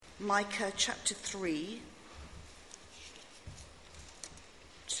Micah chapter 3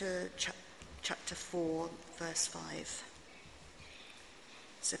 to chapter 4, verse 5.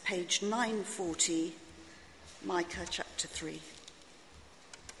 So page 940, Micah chapter 3.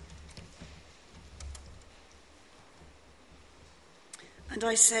 And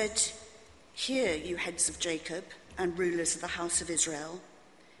I said, "Hear, you heads of Jacob and rulers of the house of Israel.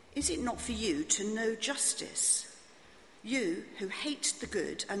 Is it not for you to know justice? You who hate the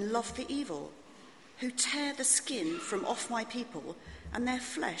good and love the evil, who tear the skin from off my people and their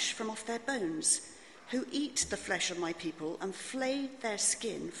flesh from off their bones, who eat the flesh of my people and flay their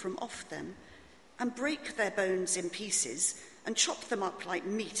skin from off them, and break their bones in pieces and chop them up like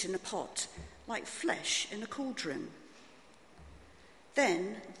meat in a pot, like flesh in a cauldron.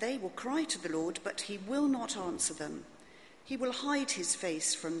 Then they will cry to the Lord, but he will not answer them. He will hide his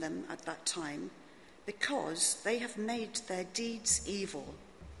face from them at that time, because they have made their deeds evil.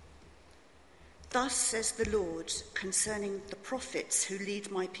 Thus says the Lord concerning the prophets who lead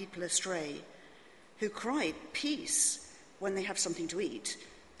my people astray, who cry peace when they have something to eat,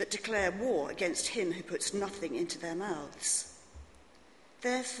 but declare war against him who puts nothing into their mouths.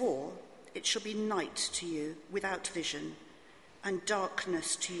 Therefore it shall be night to you without vision, and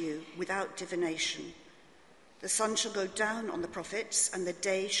darkness to you without divination. The sun shall go down on the prophets, and the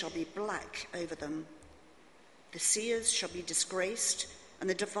day shall be black over them. The seers shall be disgraced, and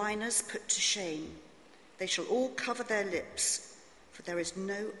the diviners put to shame. They shall all cover their lips, for there is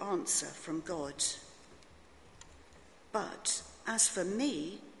no answer from God. But as for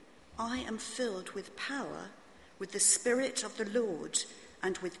me, I am filled with power, with the Spirit of the Lord,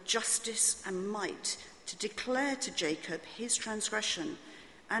 and with justice and might, to declare to Jacob his transgression,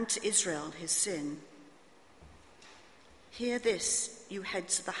 and to Israel his sin. Hear this, you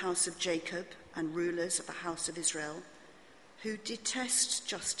heads of the house of Jacob and rulers of the house of Israel, who detest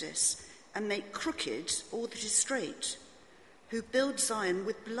justice and make crooked all that is straight, who build Zion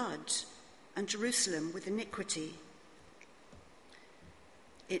with blood and Jerusalem with iniquity.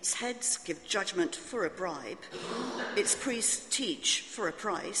 Its heads give judgment for a bribe, its priests teach for a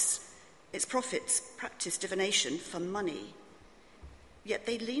price, its prophets practice divination for money. Yet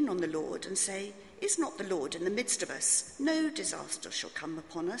they lean on the Lord and say, "Is not the Lord in the midst of us? No disaster shall come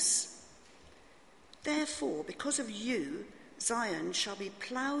upon us." Therefore, because of you, Zion shall be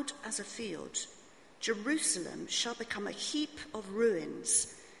ploughed as a field, Jerusalem shall become a heap of ruins,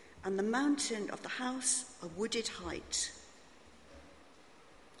 and the mountain of the house a wooded height.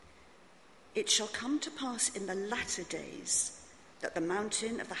 It shall come to pass in the latter days that the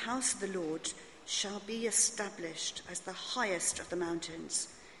mountain of the house of the Lord shall be established as the highest of the mountains,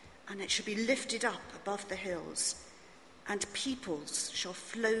 and it shall be lifted up above the hills, and peoples shall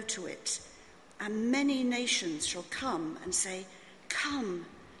flow to it, and many nations shall come and say, "Come,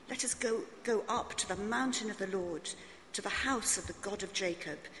 let us go up to the mountain of the Lord, to the house of the God of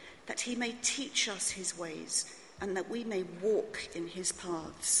Jacob, that he may teach us his ways, and that we may walk in his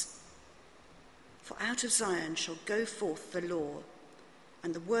paths." For out of Zion shall go forth the law,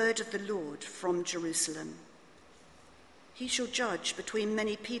 and the word of the Lord from Jerusalem. He shall judge between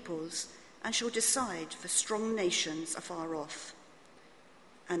many peoples, and shall decide for strong nations afar off.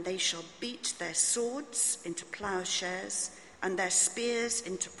 And they shall beat their swords into plowshares, and their spears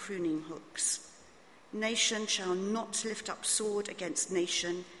into pruning hooks. Nation shall not lift up sword against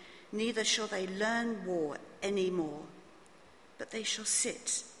nation, neither shall they learn war any more. But they shall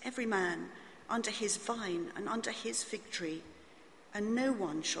sit, every man, under his vine and under his fig tree, and no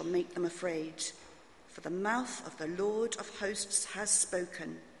one shall make them afraid, for the mouth of the Lord of hosts has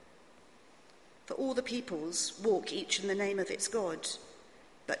spoken. For all the peoples walk each in the name of its God,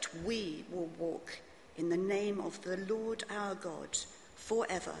 but we will walk in the name of the Lord our God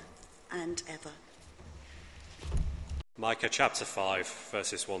forever and ever. Micah chapter 5,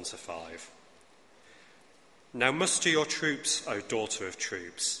 verses 1 to 5. Now muster your troops, O daughter of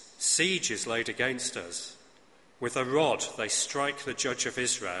troops. Siege is laid against us. With a rod they strike the judge of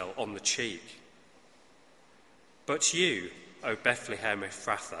Israel on the cheek. But you, O Bethlehem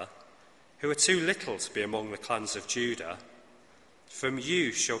Ephrathah, who are too little to be among the clans of Judah, from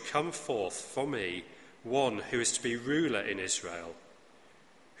you shall come forth for me one who is to be ruler in Israel,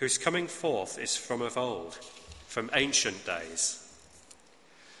 whose coming forth is from of old, from ancient days.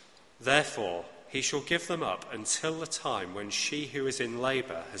 Therefore he shall give them up until the time when she who is in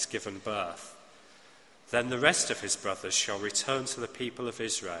labour has given birth. Then the rest of his brothers shall return to the people of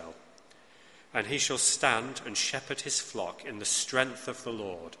Israel, and he shall stand and shepherd his flock in the strength of the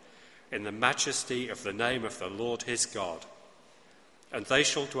Lord, in the majesty of the name of the Lord his God. And they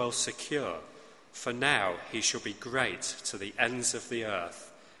shall dwell secure, for now he shall be great to the ends of the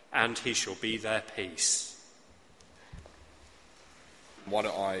earth, and he shall be their peace. Why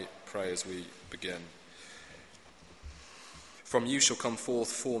don't I pray as we begin? From you shall come forth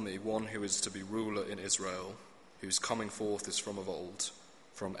for me one who is to be ruler in Israel, whose coming forth is from of old,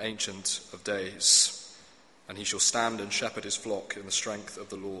 from ancient of days. And he shall stand and shepherd his flock in the strength of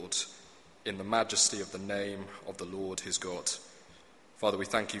the Lord, in the majesty of the name of the Lord his God. Father, we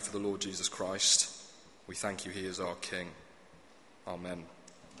thank you for the Lord Jesus Christ. We thank you he is our King. Amen.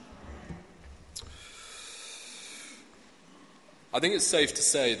 I think it's safe to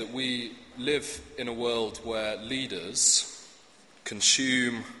say that we live in a world where leaders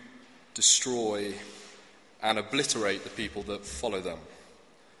consume, destroy, and obliterate the people that follow them.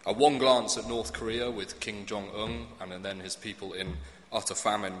 One glance at North Korea with Kim Jong-un and then his people in utter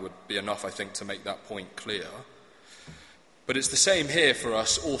famine would be enough, I think, to make that point clear. But it's the same here for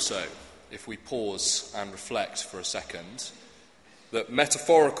us also, if we pause and reflect for a second, that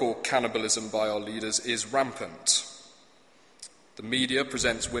metaphorical cannibalism by our leaders is rampant. The media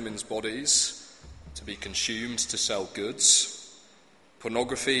presents women's bodies to be consumed to sell goods.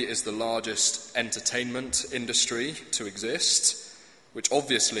 Pornography is the largest entertainment industry to exist, which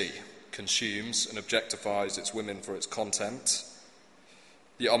obviously consumes and objectifies its women for its content.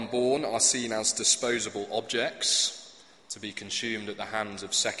 The unborn are seen as disposable objects to be consumed at the hands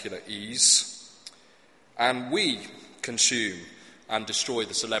of secular ease. And we consume and destroy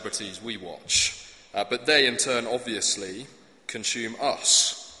the celebrities we watch. But they, in turn, obviously consume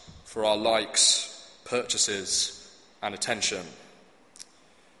us for our likes, purchases, and attention.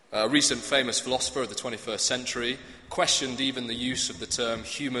 A recent famous philosopher of the 21st century questioned even the use of the term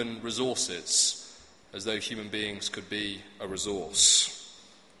human resources, as though human beings could be a resource.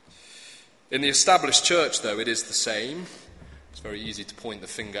 In the established church, though, it is the same. It's very easy to point the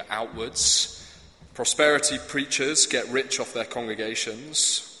finger outwards. Prosperity preachers get rich off their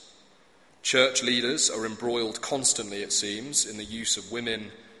congregations. Church leaders are embroiled constantly, it seems, in the use of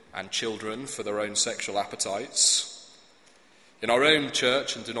women and children for their own sexual appetites. In our own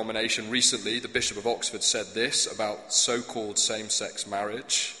church and denomination recently, the Bishop of Oxford said this about so-called same-sex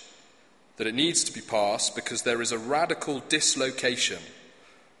marriage, that it needs to be passed because there is a radical dislocation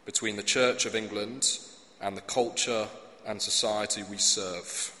between the Church of England and the culture and society we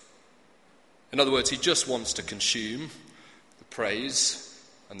serve. In other words, he just wants to consume the praise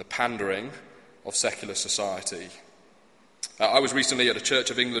and the pandering of secular society. I was recently at a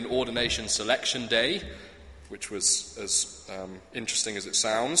Church of England ordination selection day, which was as interesting as it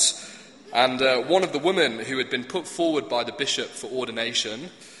sounds. And one of the women who had been put forward by the bishop for ordination,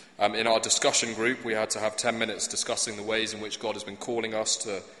 in our discussion group, we had to have 10 minutes discussing the ways in which God has been calling us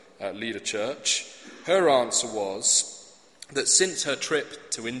to lead a church. Her answer was that since her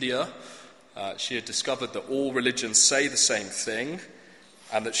trip to India, she had discovered that all religions say the same thing,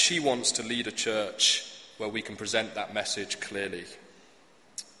 and that she wants to lead a church where we can present that message clearly.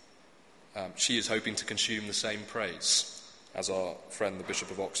 She is hoping to consume the same praise as our friend the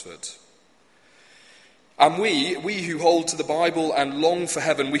Bishop of Oxford. And we who hold to the Bible and long for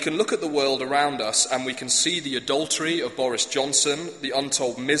heaven, we can look at the world around us and we can see the adultery of Boris Johnson, the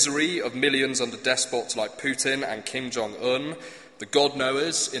untold misery of millions under despots like Putin and Kim Jong-un, the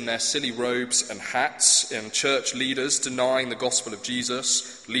God-knowers in their silly robes and hats, and church leaders denying the gospel of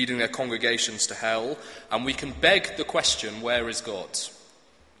Jesus, leading their congregations to hell. And we can beg the question, where is God?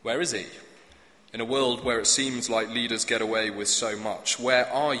 Where is he? In a world where it seems like leaders get away with so much,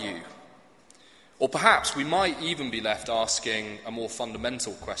 where are you? Or perhaps we might even be left asking a more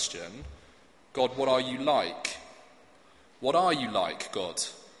fundamental question. God, what are you like? What are you like, God,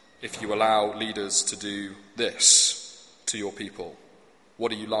 if you allow leaders to do this to your people?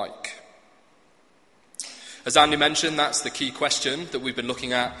 What are you like? As Andy mentioned, that's the key question that we've been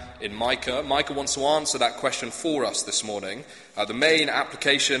looking at in Micah. Micah wants to answer that question for us this morning. The main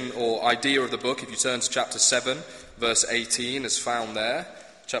application or idea of the book, if you turn to chapter 7, verse 18, is found there.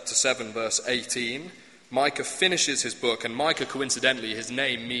 Chapter 7, verse 18. Micah finishes his book, and Micah, coincidentally, his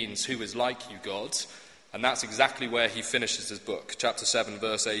name means "who is like you, God?" And that's exactly where he finishes his book. Chapter 7,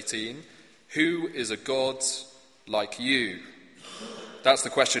 verse 18. Who is a God like you? That's the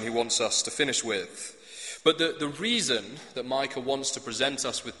question he wants us to finish with. But the reason that Micah wants to present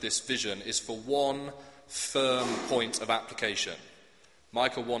us with this vision is for one firm point of application.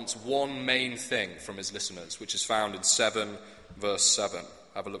 Micah wants one main thing from his listeners, which is found in 7, verse 7.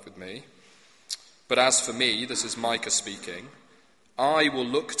 Have a look with me. But as for me, this is Micah speaking, I will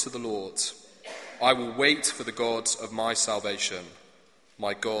look to the Lord. I will wait for the God of my salvation.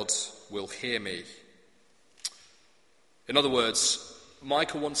 My God will hear me. In other words,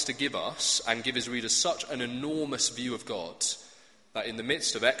 Micah wants to give us and give his readers such an enormous view of God that in the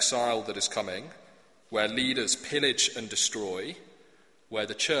midst of exile that is coming, where leaders pillage and destroy, where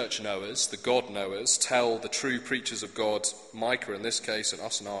the church knowers, the God knowers, tell the true preachers of God, Micah in this case and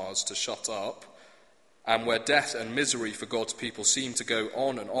us and ours, to shut up, and where death and misery for God's people seem to go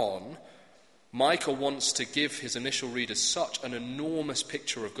on and on, Micah wants to give his initial readers such an enormous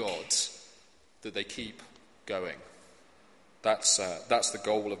picture of God that they keep going. That's the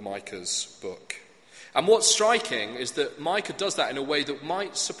goal of Micah's book. And what's striking is that Micah does that in a way that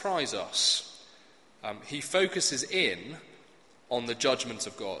might surprise us. He focuses in on the judgment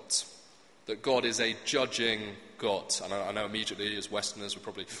of God, that God is a judging God. And I know immediately as Westerners we're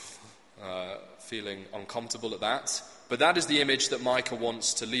probably feeling uncomfortable at that, but that is the image that Micah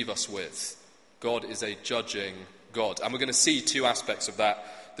wants to leave us with. God is a judging God. And we're going to see two aspects of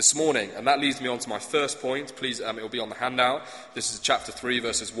that this morning. And that leads me on to my first point. Please, it will be on the handout. This is chapter 3,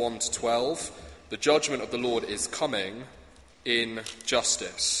 verses 1 to 12. The judgment of the Lord is coming in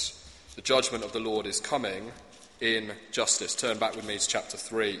justice. The judgment of the Lord is coming in justice. Turn back with me to chapter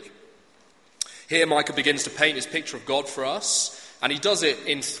 3. Here Micah begins to paint his picture of God for us, and he does it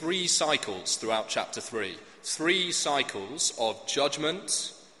in 3 cycles throughout chapter 3. 3 cycles of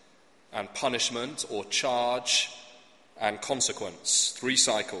judgment and punishment, or charge and consequence. 3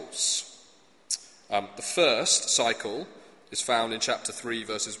 cycles. The first cycle is found in chapter 3,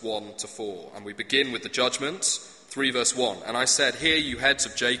 verses 1 to 4. And we begin with the judgment, 3 verse 1. And I said, "Hear you heads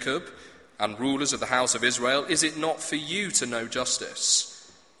of Jacob and rulers of the house of Israel, is it not for you to know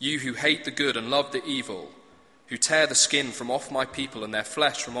justice? You who hate the good and love the evil, who tear the skin from off my people and their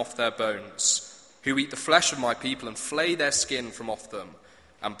flesh from off their bones, who eat the flesh of my people and flay their skin from off them,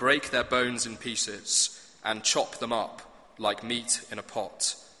 and break their bones in pieces, and chop them up like meat in a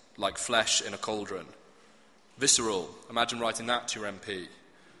pot, like flesh in a cauldron." Visceral. Imagine writing that to your MP.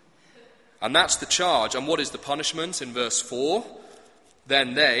 And that's the charge. And what is the punishment? In verse 4,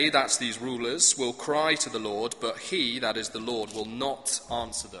 "Then they," that's these rulers, "will cry to the Lord, but he," that is the Lord, "will not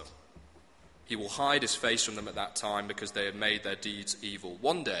answer them. He will hide his face from them at that time because they have made their deeds evil.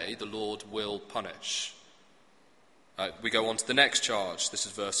 One day the Lord will punish." We go on to the next charge. This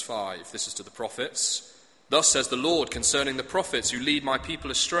is verse 5. This is to the prophets. "Thus says the Lord concerning the prophets who lead my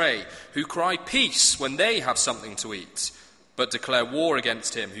people astray, who cry peace when they have something to eat, but declare war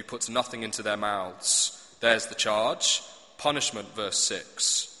against him who puts nothing into their mouths." There's the charge. Punishment, verse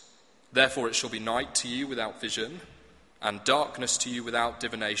 6. "Therefore it shall be night to you without vision, and darkness to you without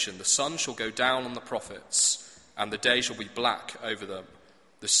divination. The sun shall go down on the prophets, and the day shall be black over them.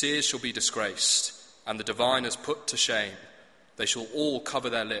 The seers shall be disgraced, and the diviners put to shame. They shall all cover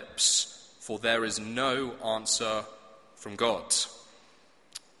their lips, for there is no answer from God."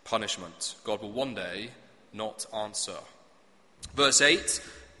 Punishment. God will one day not answer. Verse 8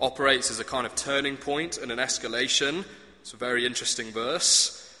 operates as a kind of turning point and an escalation. It's a very interesting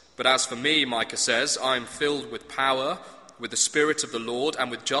verse. "But as for me," Micah says, "I am filled with power, with the Spirit of the Lord, and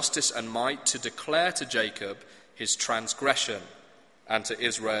with justice and might, to declare to Jacob his transgression, and to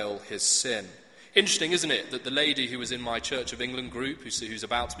Israel his sin." Interesting, isn't it, that the lady who was in my Church of England group, who's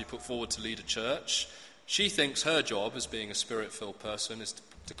about to be put forward to lead a church, she thinks her job as being a Spirit-filled person is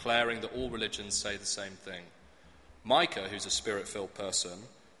declaring that all religions say the same thing. Micah, who's a Spirit-filled person,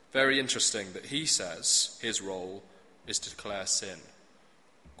 very interesting that he says his role is to declare sin.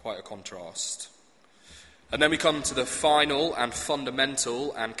 Quite a contrast. And then we come to the final and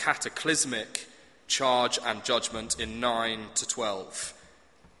fundamental and cataclysmic charge and judgment in 9 to 12.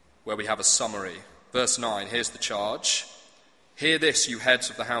 Where we have a summary. Verse 9, here's the charge. "Hear this, you heads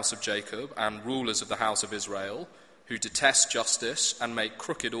of the house of Jacob and rulers of the house of Israel, who detest justice and make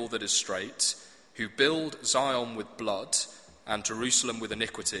crooked all that is straight, who build Zion with blood and Jerusalem with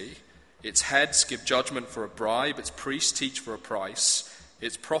iniquity. Its heads give judgment for a bribe, its priests teach for a price,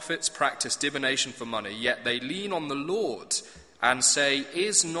 its prophets practice divination for money, yet they lean on the Lord and say,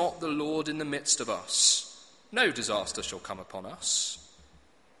 'Is not the Lord in the midst of us? No disaster shall come upon us.'"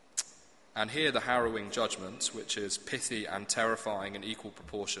 And hear the harrowing judgment, which is pithy and terrifying in equal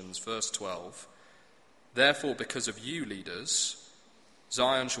proportions. Verse 12, "Therefore, because of you, leaders,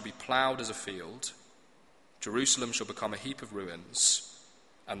 Zion shall be ploughed as a field, Jerusalem shall become a heap of ruins,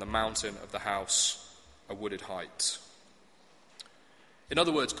 and the mountain of the house a wooded height." In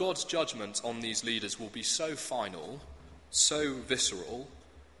other words, God's judgment on these leaders will be so final, so visceral,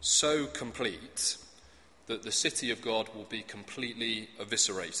 so complete, that the city of God will be completely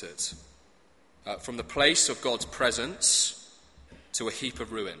eviscerated. From the place of God's presence to a heap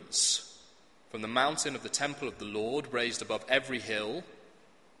of ruins. From the mountain of the temple of the Lord, raised above every hill,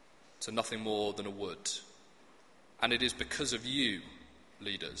 to nothing more than a wood. And it is because of you,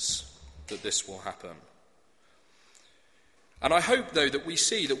 leaders, that this will happen. And I hope, though, that we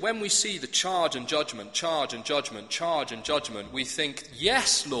see that when we see the charge and judgment, charge and judgment, charge and judgment, we think,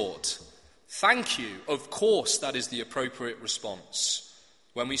 yes, Lord, thank you. Of course, that is the appropriate response.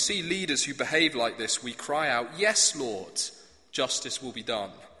 When we see leaders who behave like this, we cry out, yes, Lord, justice will be done.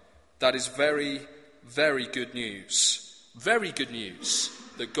 That is very, very good news. Very good news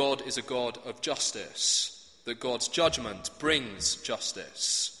that God is a God of justice, that God's judgment brings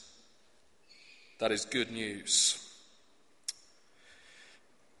justice. That is good news.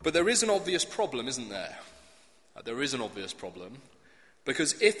 But there is an obvious problem, isn't there? There is an obvious problem,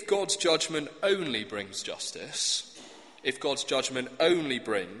 because if God's judgment only brings justice, if God's judgment only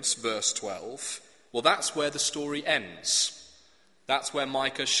brings, verse 12, well, that's where the story ends. That's where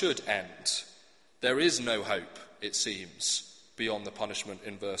Micah should end. There is no hope, it seems, beyond the punishment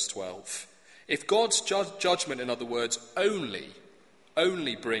in verse 12. If God's judgment, in other words,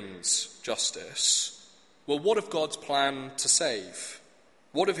 only brings justice, well, what of God's plan to save?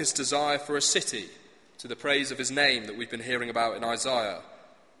 What of his desire for a city, to the praise of his name that we've been hearing about in Isaiah?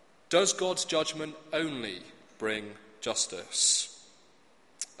 Does God's judgment only bring justice?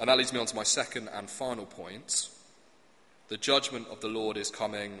 And that leads me on to my second and final point. The judgment of the Lord is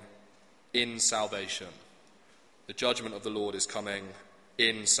coming in salvation. The judgment of the Lord is coming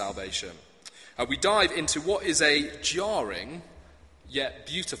in salvation. We dive into what is a jarring yet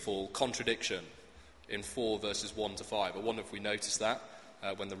beautiful contradiction in 4 verses 1 to 5. I wonder if we noticed that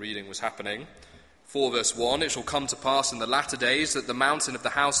when the reading was happening. 4 verse 1, it shall come to pass in the latter days that the mountain of the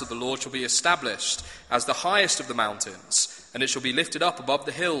house of the Lord shall be established as the highest of the mountains, and it shall be lifted up above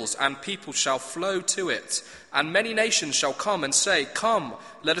the hills, and people shall flow to it. And many nations shall come and say, come,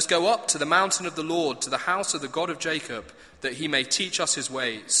 let us go up to the mountain of the Lord, to the house of the God of Jacob, that he may teach us his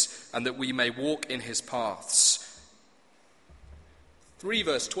ways, and that we may walk in his paths. 3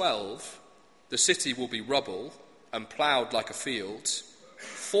 verse 12, the city will be rubble and ploughed like a field.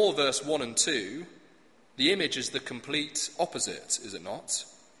 4 verse 1 and 2, the image is the complete opposite, is it not?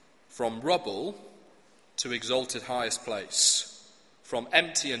 From rubble to exalted highest place. From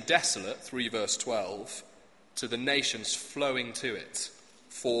empty and desolate, 3 verse 12, to the nations flowing to it,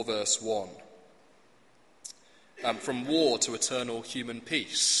 4 verse 1. From war to eternal human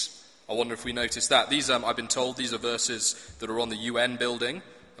peace. I wonder if we noticed that. These, I've been told, these are verses that are on the UN building,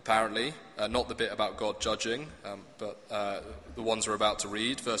 apparently. Not the bit about God judging, but the ones we're about to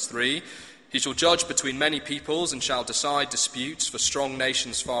read. Verse 3, he shall judge between many peoples and shall decide disputes for strong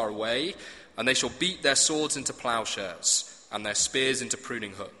nations far away, and they shall beat their swords into plowshares and their spears into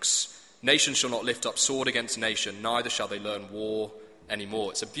pruning hooks. Nation shall not lift up sword against nation, neither shall they learn war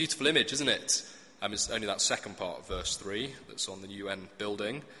anymore. It's a beautiful image, isn't it? It's only that second part of verse 3 that's on the UN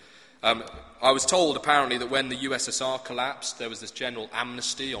building. I was told, apparently, that when the USSR collapsed, there was this general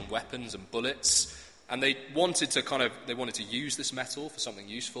amnesty on weapons and bullets, and they wanted to use this metal for something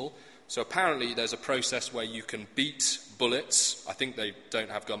useful. So apparently there's a process where you can beat bullets. I think they don't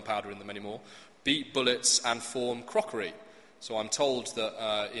have gunpowder in them anymore. Beat bullets and form crockery. So I'm told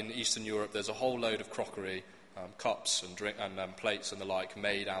that in Eastern Europe there's a whole load of crockery, cups and plates and the like,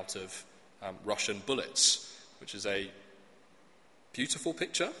 made out of Russian bullets, which is a beautiful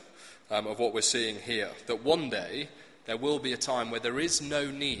picture of what we're seeing here, that one day there will be a time where there is no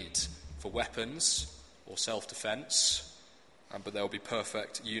need for weapons or self-defense, but there will be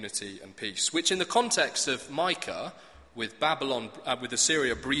perfect unity and peace, which in the context of Micah, with Babylon, with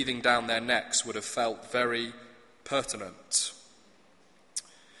Assyria breathing down their necks, would have felt very pertinent.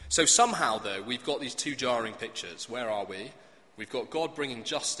 So somehow, though, we've got these two jarring pictures. Where are we? We've got God bringing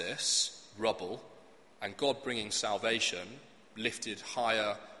justice, rubble, and God bringing salvation, lifted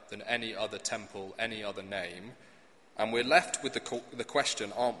higher than any other temple, any other name. And we're left with the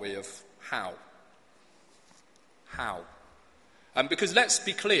question, aren't we, of how? How? Because let's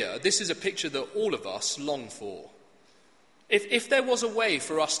be clear, this is a picture that all of us long for. If there was a way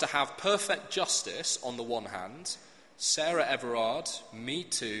for us to have perfect justice on the one hand, Sarah Everard, Me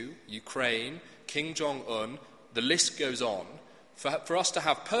Too, Ukraine, Kim Jong-un, the list goes on, for us to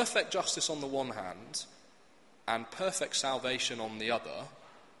have perfect justice on the one hand and perfect salvation on the other,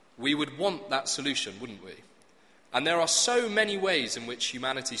 we would want that solution, wouldn't we? And there are so many ways in which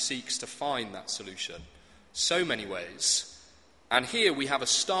humanity seeks to find that solution. So many ways. And here we have a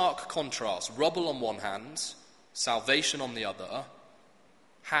stark contrast. Rubble on one hand, salvation on the other.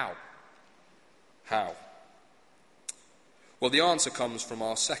 How? How? Well, the answer comes from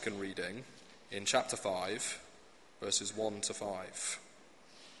our second reading in chapter 5, verses 1 to 5.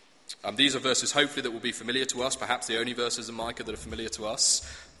 These are verses hopefully that will be familiar to us, perhaps the only verses in Micah that are familiar to us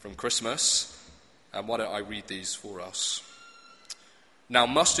from Christmas. And why don't I read these for us? Now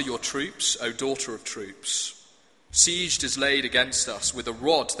muster your troops, O daughter of troops. Siege is laid against us. With a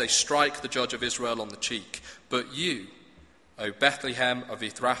rod they strike the judge of Israel on the cheek. But you, O Bethlehem of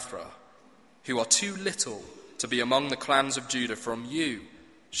Ephrathah, who are too little to be among the clans of Judah, from you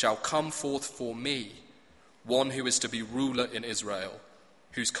shall come forth for me one who is to be ruler in Israel,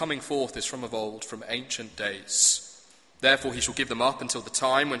 whose coming forth is from of old, from ancient days. Therefore he shall give them up until the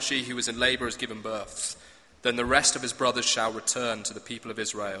time when she who is in labour has given birth. Then the rest of his brothers shall return to the people of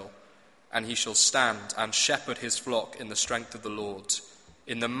Israel, and he shall stand and shepherd his flock in the strength of the Lord,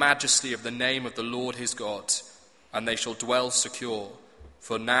 in the majesty of the name of the Lord his God, and they shall dwell secure,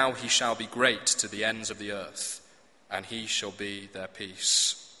 for now he shall be great to the ends of the earth, and he shall be their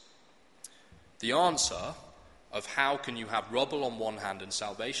peace. The answer of how can you have rubble on one hand and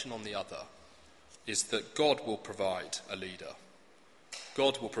salvation on the other is that God will provide a leader.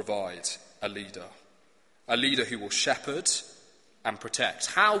 God will provide a leader who will shepherd and protect.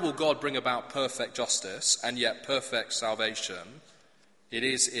 How will God bring about perfect justice and yet perfect salvation? It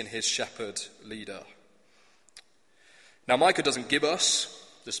is in his shepherd leader. Now, Micah doesn't give us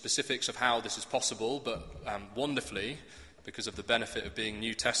the specifics of how this is possible, but wonderfully, because of the benefit of being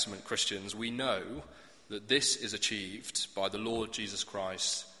New Testament Christians, we know that this is achieved by the Lord Jesus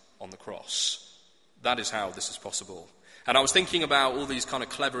Christ on the cross. That is how this is possible. And I was thinking about all these kind of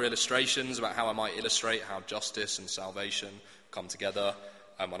clever illustrations about how I might illustrate how justice and salvation come together,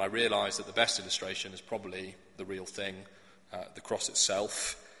 and I realised that the best illustration is probably the real thing, the cross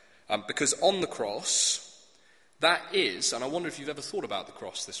itself. Because on the cross, that is, and I wonder if you've ever thought about the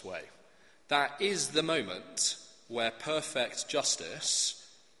cross this way, that is the moment where perfect justice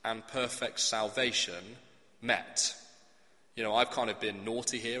and perfect salvation met. You know, I've kind of been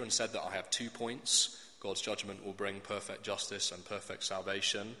naughty here and said that I have 2 points. God's judgment will bring perfect justice and perfect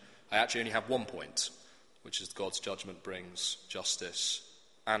salvation. I actually only have 1 point, which is God's judgment brings justice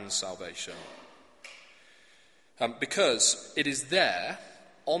and salvation. Because it is there,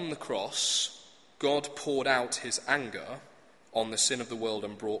 on the cross, God poured out his anger on the sin of the world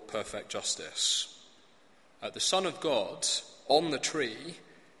and brought perfect justice. The Son of God, on the tree,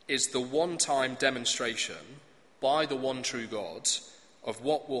 is the one-time demonstration by the one true God of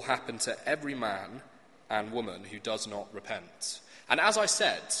what will happen to every man and woman who does not repent. And as I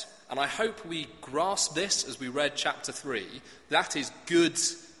said, and I hope we grasp this as we read chapter 3, that is good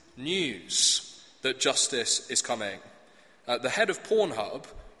news that justice is coming. The head of Pornhub,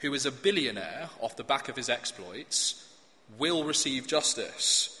 who is a billionaire off the back of his exploits, will receive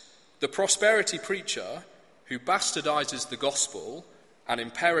justice. The prosperity preacher, who bastardizes the gospel and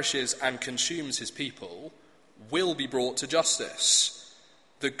imperishes and consumes his people, will be brought to justice.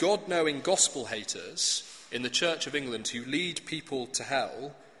 The God-knowing gospel haters in the Church of England who lead people to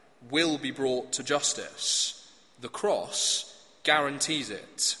hell will be brought to justice. The cross guarantees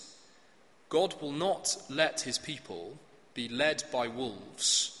it. God will not let his people be led by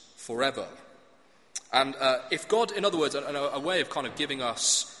wolves forever. And if God, in other words, a way of kind of giving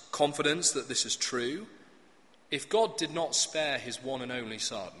us confidence that this is true, if God did not spare his one and only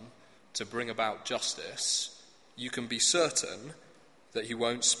Son to bring about justice, you can be certain that he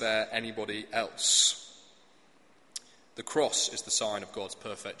won't spare anybody else. The cross is the sign of God's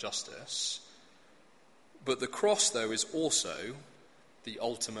perfect justice. But the cross, though, is also the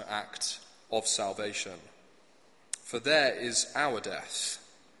ultimate act of salvation. For there is our death,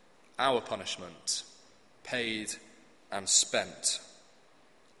 our punishment, paid and spent.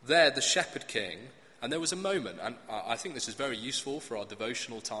 There the shepherd king, and there was a moment, and I think this is very useful for our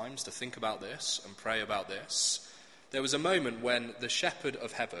devotional times to think about this and pray about this. There was a moment when the shepherd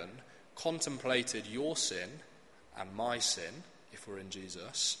of heaven contemplated your sin and my sin, if we're in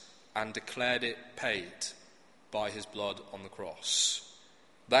Jesus, and declared it paid by his blood on the cross.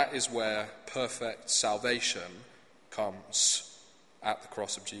 That is where perfect salvation comes, at the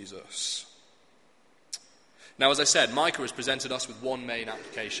cross of Jesus. Now, as I said, Micah has presented us with one main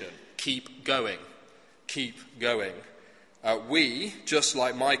application: keep going. Keep going. We, just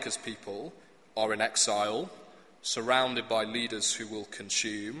like Micah's people, are in exile, surrounded by leaders who will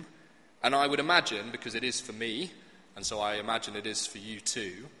consume. And I would imagine, because it is for me, and so I imagine it is for you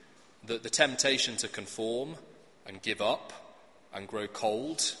too, that the temptation to conform and give up and grow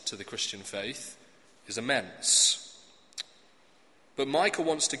cold to the Christian faith is immense. But Micah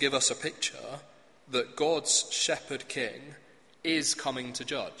wants to give us a picture that God's shepherd king is coming to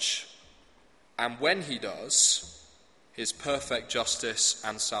judge. And when he does, his perfect justice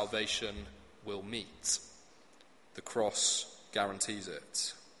and salvation will meet. The cross guarantees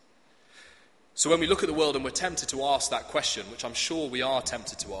it. So when we look at the world and we're tempted to ask that question, which I'm sure we are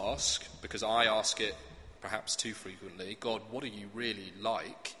tempted to ask, because I ask it perhaps too frequently, God, what are you really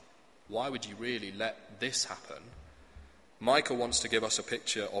like? Why would you really let this happen? Micah wants to give us a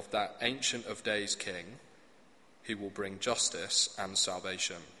picture of that Ancient of Days King who will bring justice and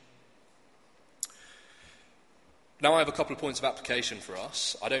salvation. Now I have a couple of points of application for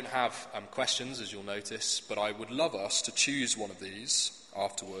us. I don't have questions, as you'll notice, but I would love us to choose one of these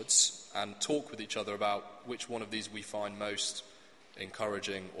afterwards and talk with each other about which one of these we find most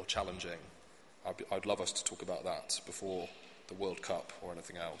encouraging or challenging. I'd love us to talk about that before the World Cup or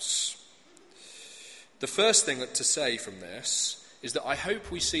anything else. The first thing to say from this is that I hope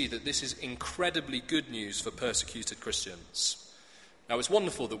we see that this is incredibly good news for persecuted Christians. Now, it's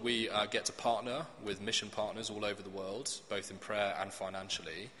wonderful that we get to partner with mission partners all over the world, both in prayer and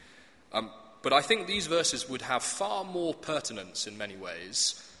financially. But I think these verses would have far more pertinence in many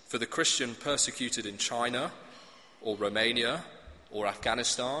ways for the Christian persecuted in China or Romania or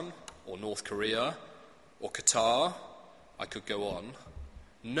Afghanistan or North Korea or Qatar. I could go on,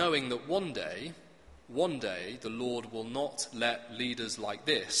 knowing that one day, the Lord will not let leaders like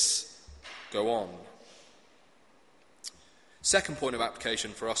this go on. Second point of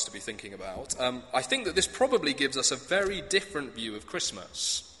application for us to be thinking about, I think that this probably gives us a very different view of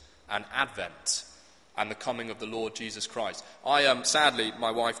Christmas and Advent and the coming of the Lord Jesus Christ. Sadly,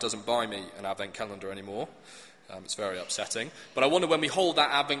 my wife doesn't buy me an Advent calendar anymore. It's very upsetting. But I wonder when we hold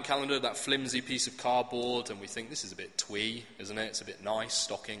that Advent calendar, that flimsy piece of cardboard, and we think this is a bit twee, isn't it? It's a bit nice,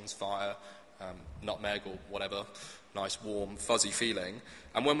 stockings, fire, nutmeg or whatever, nice, warm, fuzzy feeling.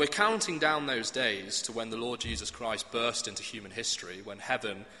 And when we're counting down those days to when the Lord Jesus Christ burst into human history, when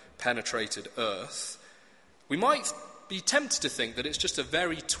heaven penetrated earth, we might be tempted to think that it's just a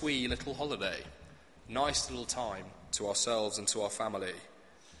very twee little holiday, nice little time to ourselves and to our family.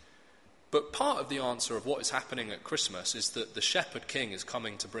 But part of the answer of what is happening at Christmas is that the Shepherd King is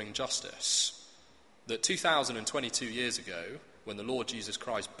coming to bring justice. That 2022 years ago, when the Lord Jesus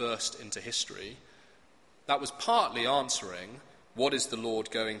Christ burst into history, that was partly answering, what is the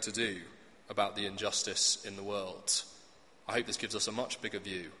Lord going to do about the injustice in the world? I hope this gives us a much bigger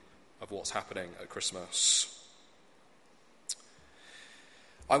view of what's happening at Christmas.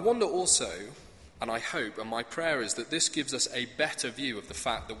 I wonder also, and I hope, and my prayer is that this gives us a better view of the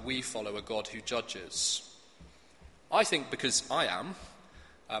fact that we follow a God who judges. I think because I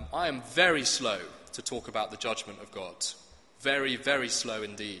am very slow to talk about the judgment of God. Very, very slow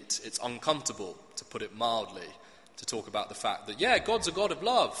indeed. It's uncomfortable, to put it mildly, to talk about the fact that, God's a God of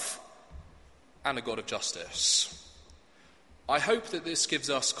love and a God of justice. I hope that this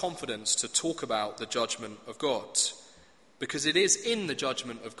gives us confidence to talk about the judgment of God, because it is in the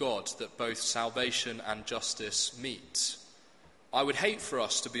judgment of God that both salvation and justice meet. I would hate for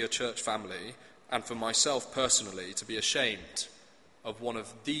us to be a church family, and for myself personally to be ashamed of one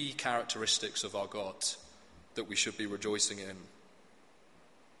of the characteristics of our God that we should be rejoicing in.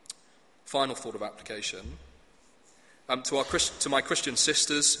 Final thought of application. To my Christian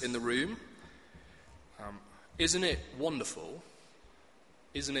sisters in the room, isn't it wonderful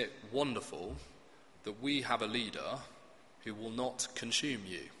that we have a leader who will not consume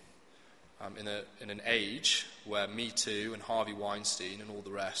you? In an age where Me Too and Harvey Weinstein and all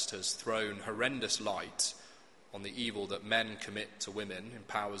the rest has thrown horrendous light on the evil that men commit to women in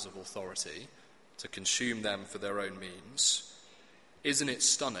powers of authority to consume them for their own means, isn't it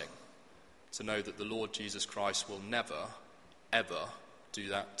stunning to know that the Lord Jesus Christ will never, ever do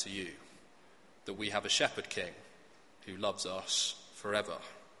that to you? That we have a Shepherd King who loves us forever.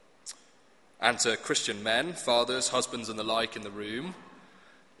 And to Christian men, fathers, husbands and the like in the room,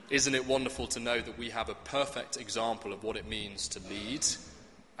 isn't it wonderful to know that we have a perfect example of what it means to lead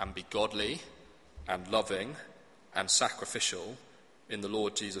and be godly and loving and sacrificial in the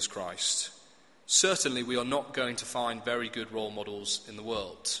Lord Jesus Christ? Certainly we are not going to find very good role models in the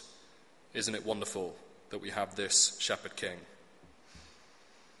world. Isn't it wonderful that we have this Shepherd King?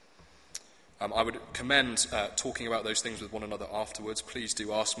 I would commend talking about those things with one another afterwards. Please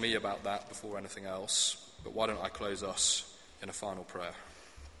do ask me about that before anything else. But why don't I close us in a final prayer?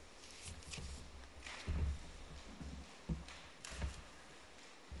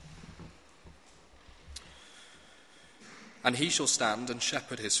 And he shall stand and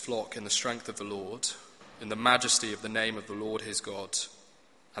shepherd his flock in the strength of the Lord, in the majesty of the name of the Lord his God,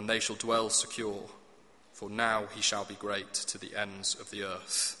 and they shall dwell secure, for now he shall be great to the ends of the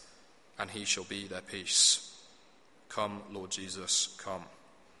earth, and he shall be their peace. Come, Lord Jesus, come.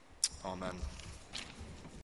 Amen.